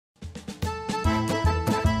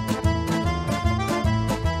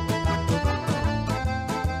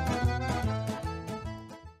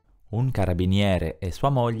Un carabiniere e sua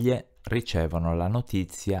moglie ricevono la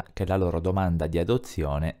notizia che la loro domanda di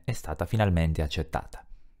adozione è stata finalmente accettata.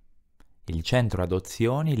 Il centro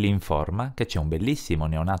adozioni li informa che c'è un bellissimo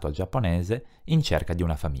neonato giapponese in cerca di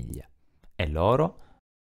una famiglia e loro,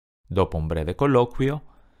 dopo un breve colloquio,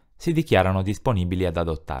 si dichiarano disponibili ad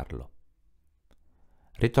adottarlo.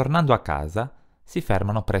 Ritornando a casa, si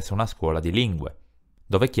fermano presso una scuola di lingue,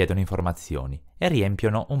 dove chiedono informazioni e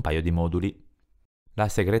riempiono un paio di moduli. La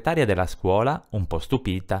segretaria della scuola, un po'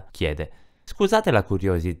 stupita, chiede: «Scusate la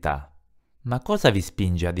curiosità, ma cosa vi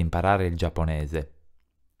spinge ad imparare il giapponese?»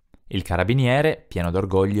 Il carabiniere, pieno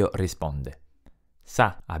d'orgoglio, risponde: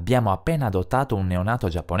 «Sa, abbiamo appena adottato un neonato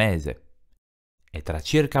giapponese e tra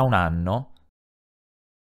circa un anno,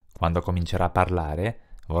 quando comincerà a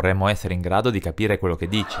parlare, vorremmo essere in grado di capire quello che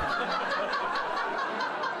dice».